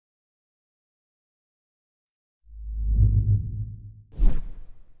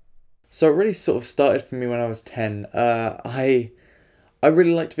So it really sort of started for me when I was 10. I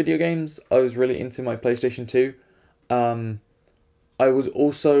really liked video games. I was really into my PlayStation 2. Um, I was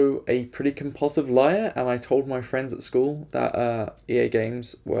also a pretty compulsive liar, and I told my friends at school that EA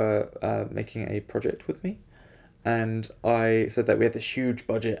Games were making a project with me. And I said that we had this huge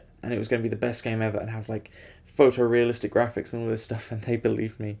budget and it was going to be the best game ever and have like photorealistic graphics and all this stuff, and they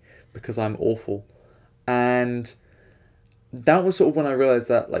believed me because I'm awful. And that was sort of when I realized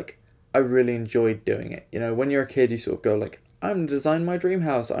that like I really enjoyed doing it. You know, when you're a kid, you sort of go like, I'm gonna design my dream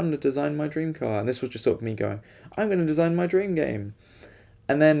house, I'm gonna design my dream car, and this was just sort of me going, I'm gonna design my dream game.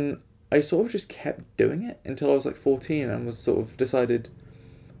 And then I sort of just kept doing it until I was like 14 and was sort of decided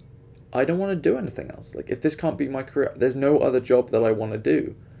I don't want to do anything else. Like, if this can't be my career, there's no other job that I want to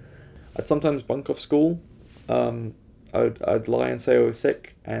do. I'd sometimes bunk off school. Um, I'd lie and say I was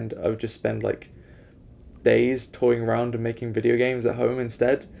sick, and I would just spend like days toying around and making video games at home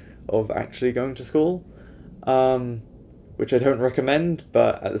instead of actually going to school. Um, which I don't recommend,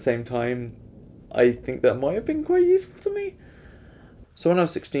 but at the same time, I think that might have been quite useful to me. So when I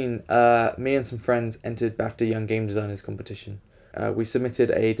was 16, me and some friends entered BAFTA Young Game Designers competition. We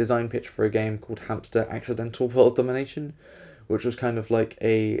submitted a design pitch for a game called Hamster Accidental World Domination, which was kind of like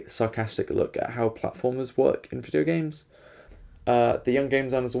a sarcastic look at how platformers work in video games. The Young Game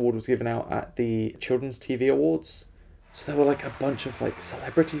Designers Award was given out at the Children's TV Awards. So there were like a bunch of like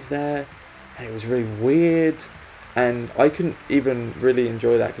celebrities there, and it was really weird. And I couldn't even really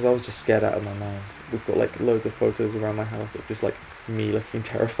enjoy that because I was just scared out of my mind. We've got like loads of photos around my house of just like me looking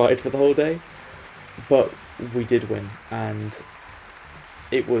terrified for the whole day. But we did win, and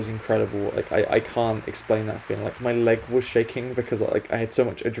it was incredible. Like I can't explain that feeling. Like my leg was shaking because like I had so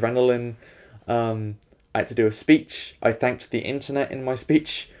much adrenaline. I had to do a speech. I thanked the internet in my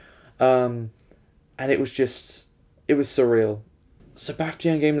speech. And it was just, it was surreal. So BAFTA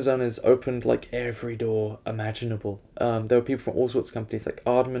Young Game Designers opened like every door imaginable. There were people from all sorts of companies. Like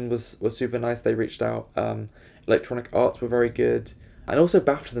Aardman was super nice. They reached out. Electronic Arts were very good. And also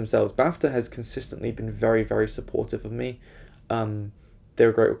BAFTA themselves. BAFTA has consistently been very, very supportive of me. They're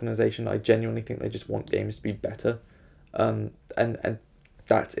a great organisation. I genuinely think they just want games to be better. And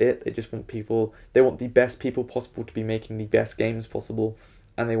that's it. They just want people, they want the best people possible to be making the best games possible.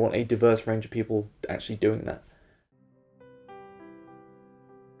 And they want a diverse range of people actually doing that.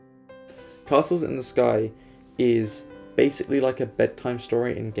 Castles in the Sky is basically like a bedtime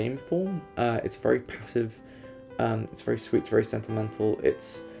story in game form. It's very passive. It's very sweet. It's very sentimental.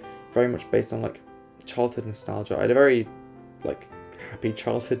 It's very much based on like childhood nostalgia. I had a very like happy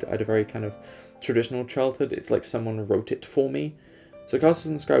childhood. I had a very kind of traditional childhood. It's like someone wrote it for me. So Castles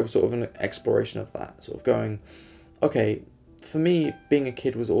in the Sky was sort of an exploration of that. Sort of going, okay, for me, being a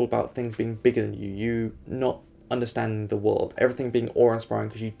kid was all about things being bigger than you. You not understanding the world, everything being awe-inspiring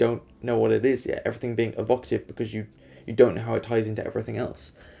because you don't know what it is yet, everything being evocative because you don't know how it ties into everything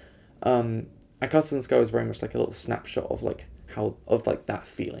else. And Castle in the Sky was very much like a little snapshot of like how of like that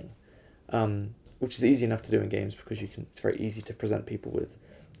feeling, which is easy enough to do in games because it's very easy to present people with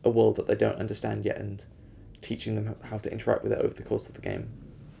a world that they don't understand yet and teaching them how to interact with it over the course of the game.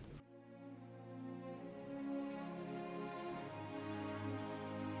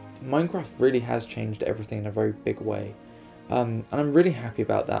 Minecraft really has changed everything in a very big way. And I'm really happy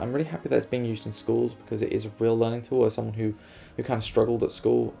about that. I'm really happy that it's being used in schools because it is a real learning tool. As someone who kind of struggled at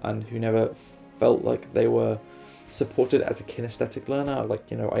school and who never felt like they were supported as a kinesthetic learner, like,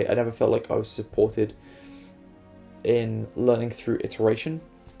 you know, I never felt like I was supported in learning through iteration,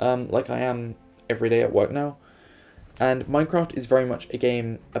 like I am every day at work now. And Minecraft is very much a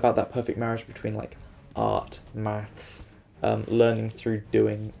game about that perfect marriage between like art, maths, learning through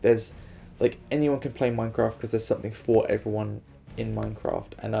doing. There's like anyone can play Minecraft because there's something for everyone in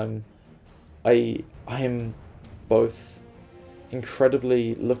Minecraft, and I am both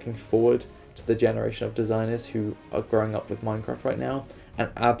incredibly looking forward to the generation of designers who are growing up with Minecraft right now, and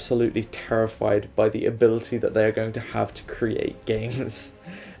absolutely terrified by the ability that they are going to have to create games.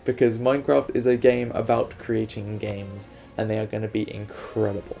 Because Minecraft is a game about creating games, and they are going to be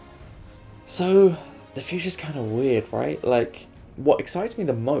incredible. So, the future's kind of weird, right? Like, what excites me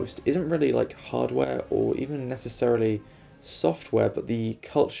the most isn't really like hardware or even necessarily software, but the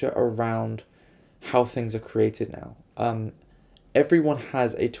culture around how things are created now. Everyone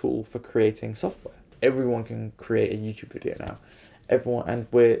has a tool for creating software. Everyone can create a YouTube video now. Everyone, and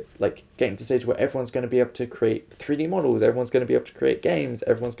we're like getting to the stage where everyone's going to be able to create 3D models. Everyone's going to be able to create games.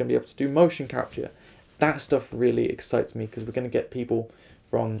 Everyone's going to be able to do motion capture. That stuff really excites me because we're going to get people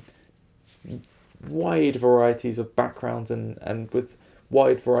from wide varieties of backgrounds and with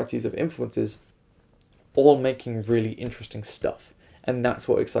wide varieties of influences all making really interesting stuff. and that's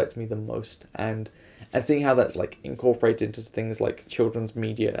what excites me the most. And seeing how that's like incorporated into things like children's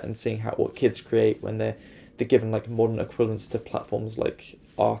media, and seeing how what kids create when they're given like modern equivalents to platforms like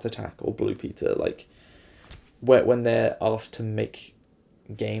Art Attack or Blue Peter, like when they're asked to make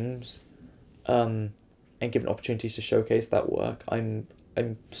games, and given opportunities to showcase that work, I'm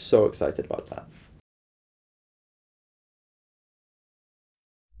so excited about that.